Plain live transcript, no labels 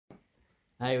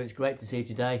Hey, it's great to see you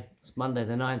today. It's Monday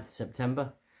the 9th of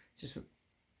September.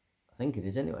 I think it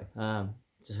is anyway.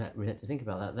 Just really had to think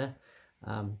about that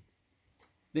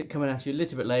there. Coming at you a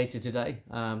little bit later today.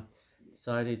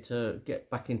 Decided to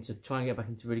try and get back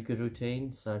into really good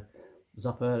routine. So was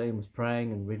up early and was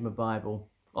praying and reading my Bible.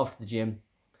 Off to the gym.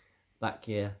 Back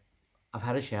here. I've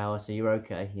had a shower, so you're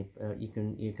okay. You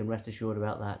can rest assured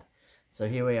about that. So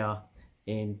here we are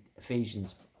in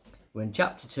Ephesians. We're in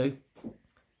chapter 2.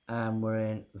 And we're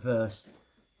in verse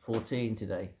 14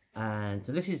 today. And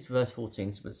so this is verse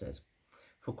 14, so it says,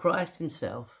 "For Christ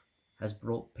himself has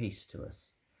brought peace to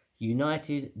us. He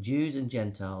united Jews and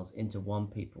Gentiles into one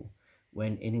people,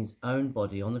 when in his own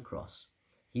body on the cross,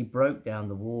 he broke down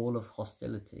the wall of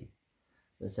hostility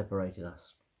that separated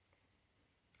us."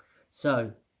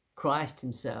 So Christ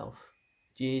himself,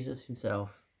 Jesus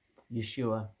himself,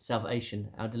 Yeshua,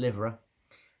 salvation, our deliverer,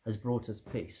 has brought us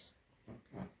peace.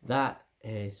 That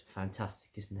is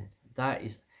fantastic, isn't it? That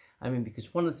is,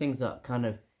 because one of the things that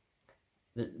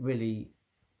really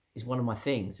is one of my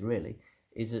things, really,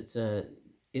 is that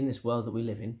in this world that we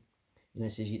live in,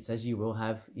 it says you will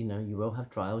have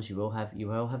trials, you will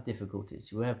have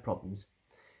difficulties, you will have problems,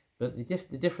 but the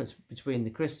difference between the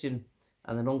Christian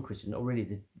and the non-Christian, or really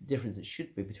the difference that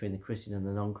should be between the Christian and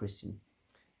the non-Christian,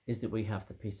 is that we have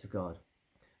the peace of God.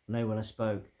 I know when I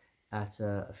spoke at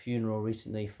a funeral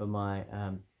recently for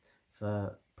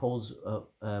for Paul's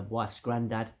wife's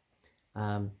granddad,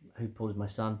 who Paul is my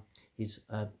son, his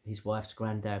wife's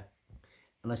granddad,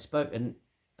 and I spoke, and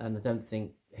I don't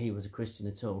think he was a Christian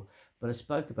at all, but I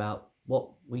spoke about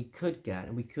what we could get,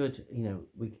 and we could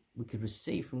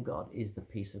receive from God is the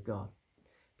peace of God,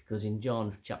 because in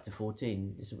John chapter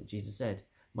 14, this is what Jesus said: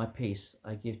 "My peace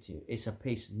I give to you." It's a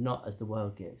peace not as the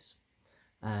world gives,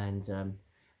 and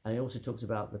it also talks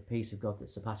about the peace of God that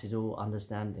surpasses all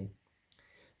understanding.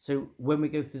 So when we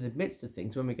go through the midst of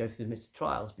things, when we go through the midst of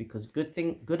trials, because good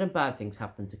and bad things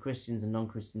happen to Christians and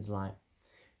non-Christians alike,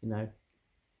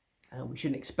 we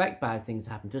shouldn't expect bad things to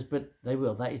happen to us, but they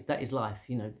will. That is life.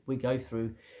 We go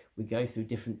through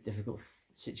different difficult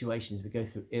situations. We go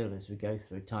through illness. We go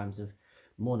through times of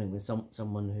mourning with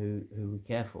someone who we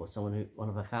care for, one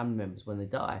of our family members when they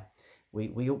die.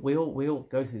 We all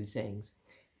go through these things,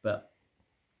 but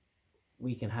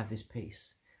we can have this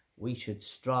peace. We should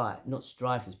not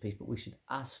strive for this peace, but we should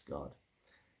ask God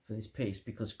for this peace,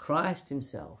 because Christ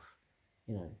himself,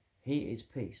 he is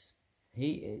peace.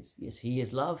 He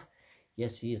is love.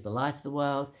 Yes, he is the light of the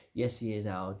world. Yes, he is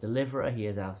our deliverer. He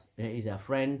is our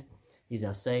friend. He's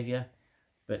our savior.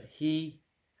 But he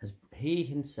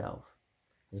himself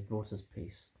has brought us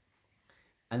peace.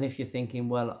 And if you're thinking,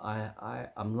 well,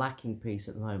 I'm lacking peace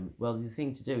at the moment, well, the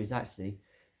thing to do is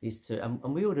to,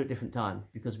 and we all do at different times,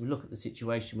 because we look at the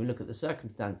situation, we look at the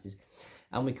circumstances,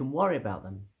 and we can worry about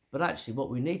them. But actually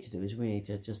what we need to do is we need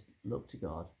to just look to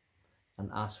God and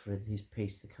ask for his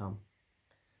peace to come.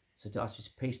 So to ask for his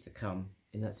peace to come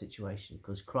in that situation,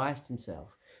 because Christ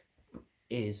himself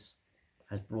has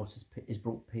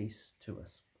brought peace to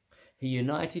us. He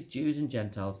united Jews and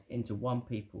Gentiles into one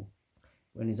people.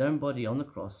 When his own body on the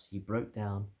cross, he broke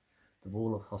down the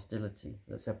wall of hostility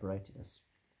that separated us.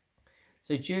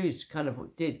 So Jews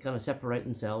did separate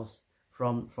themselves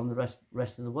from the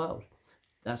rest of the world.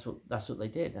 That's what they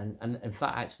did. And in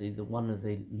fact, actually, one of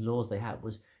the laws they had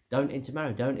was don't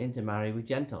intermarry with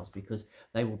Gentiles, because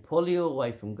they will pull you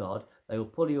away from God. They will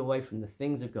pull you away from the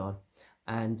things of God,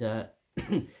 and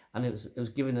and it was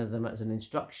given to them as an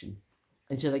instruction.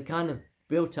 And so they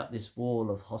built up this wall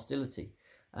of hostility.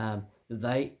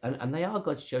 They are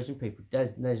God's chosen people.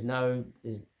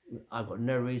 I've got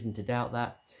no reason to doubt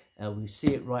that. We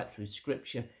see it right through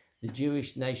Scripture. The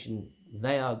Jewish nation,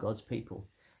 they are God's people.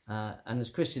 And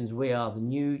as Christians, we are the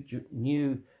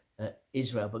new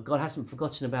Israel. But God hasn't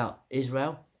forgotten about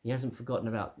Israel. He hasn't forgotten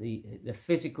about the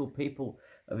physical people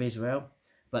of Israel.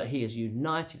 But he has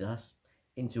united us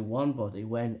into one body,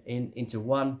 into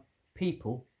one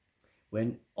people,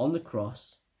 when on the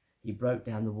cross, he broke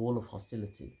down the wall of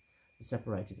hostility that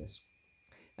separated us.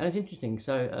 And it's interesting.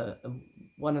 So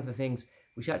one of the things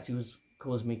which actually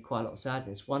caused me quite a lot of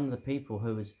sadness, one of the people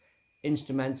who was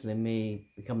instrumental in me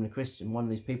becoming a Christian, one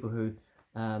of these people who,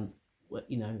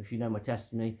 if you know my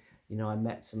testimony, I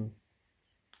met some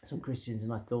Christians,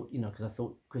 and I thought, because I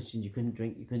thought Christians, you couldn't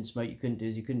drink, you couldn't smoke, you couldn't do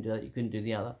this, you couldn't do that, you couldn't do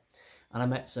the other. And I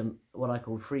met some what I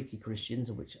call freaky Christians,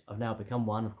 of which I've now become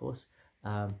one, of course,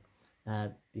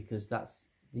 because that's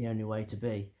the only way to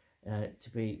be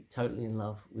totally in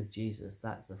love with Jesus.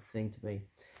 That's the thing to be.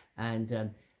 And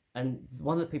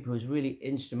one of the people who was really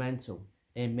instrumental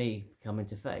in me coming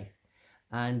to faith,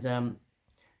 and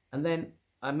then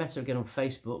I met her again on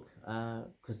Facebook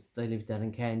because they live down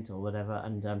in Kent or whatever,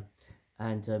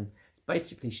 and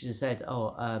basically she just said,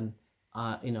 oh,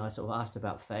 you know, I sort of asked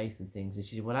about faith and things, and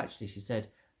she said, well, actually, she said,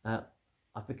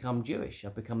 I've become Jewish.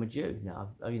 I've become a Jew now.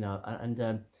 You know, and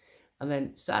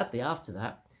then sadly after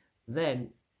that, then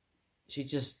she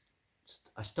just,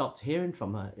 I stopped hearing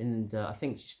from her, and I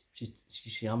think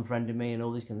she unfriended me and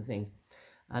all these kind of things.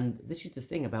 And this is the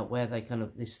thing about where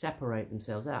they separate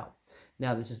themselves out.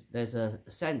 Now there's a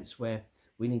sense where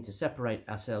we need to separate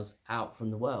ourselves out from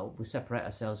the world. We separate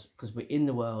ourselves because we're in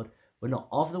the world. We're not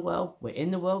of the world. We're in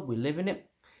the world. We live in it.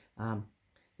 Our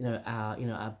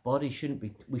body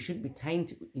we shouldn't be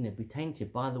tainted. Be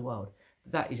tainted by the world.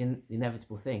 But that is an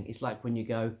inevitable thing. It's like when you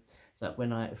go. It's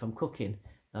like if I'm cooking,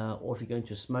 or if you go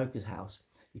into a smoker's house,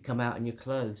 you come out and your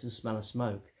clothes will smell of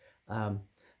smoke.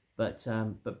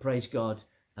 But praise God.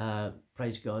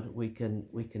 We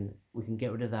can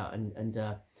get rid of that, and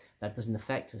that doesn't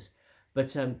affect us. But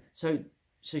so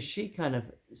she kind of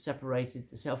separated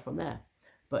herself from there.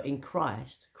 But in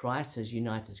Christ has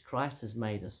united us. Christ has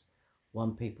made us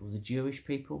one people, the Jewish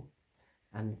people,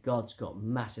 and God's got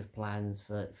massive plans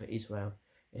for Israel,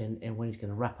 and when He's going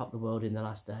to wrap up the world in the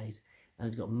last days, and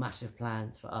He's got massive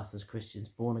plans for us as Christians,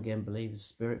 born again believers,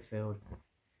 spirit filled,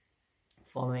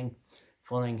 following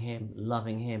Him,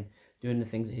 loving Him, doing the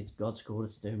things that God's called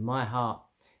us to do. My heart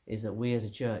is that we as a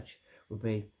church will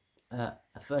be a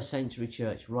first century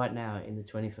church right now in the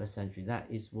 21st century. That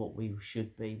is what we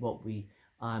should be, what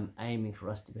I'm aiming for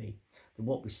us to be.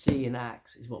 What we see in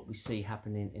Acts is what we see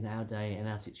happening in our day and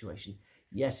our situation.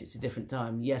 Yes, it's a different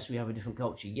time. Yes, we have a different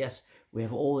culture. Yes, we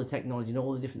have all the technology and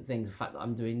all the different things. The fact that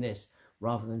I'm doing this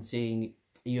rather than seeing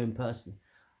you in person.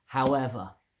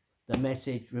 However, the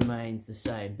message remains the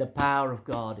same. The power of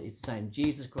God is the same.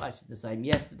 Jesus Christ is the same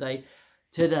yesterday,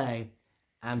 today,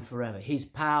 and forever. His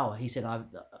power, He said,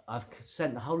 I've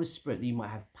sent the Holy Spirit that you might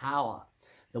have power,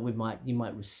 that you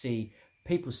might receive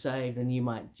people saved, and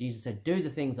Jesus said, do the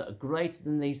things that are greater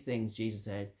than these things, Jesus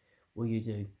said, will you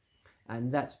do?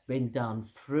 And that's been done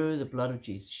through the blood of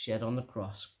Jesus shed on the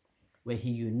cross, where He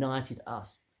united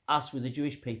us with the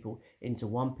Jewish people into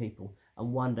one people,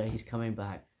 and one day He's coming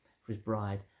back for His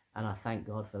bride. And I thank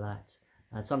God for that.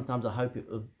 And sometimes I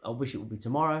wish it would be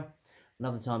tomorrow. And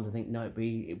other times I think, no, it'd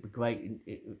be great in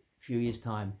a few years'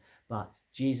 time. But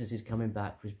Jesus is coming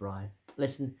back for His bride.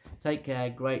 Listen, take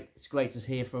care. It's great to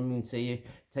hear from you and see you.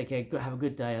 Take care. Have a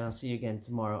good day. And I'll see you again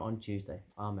tomorrow on Tuesday.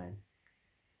 Amen.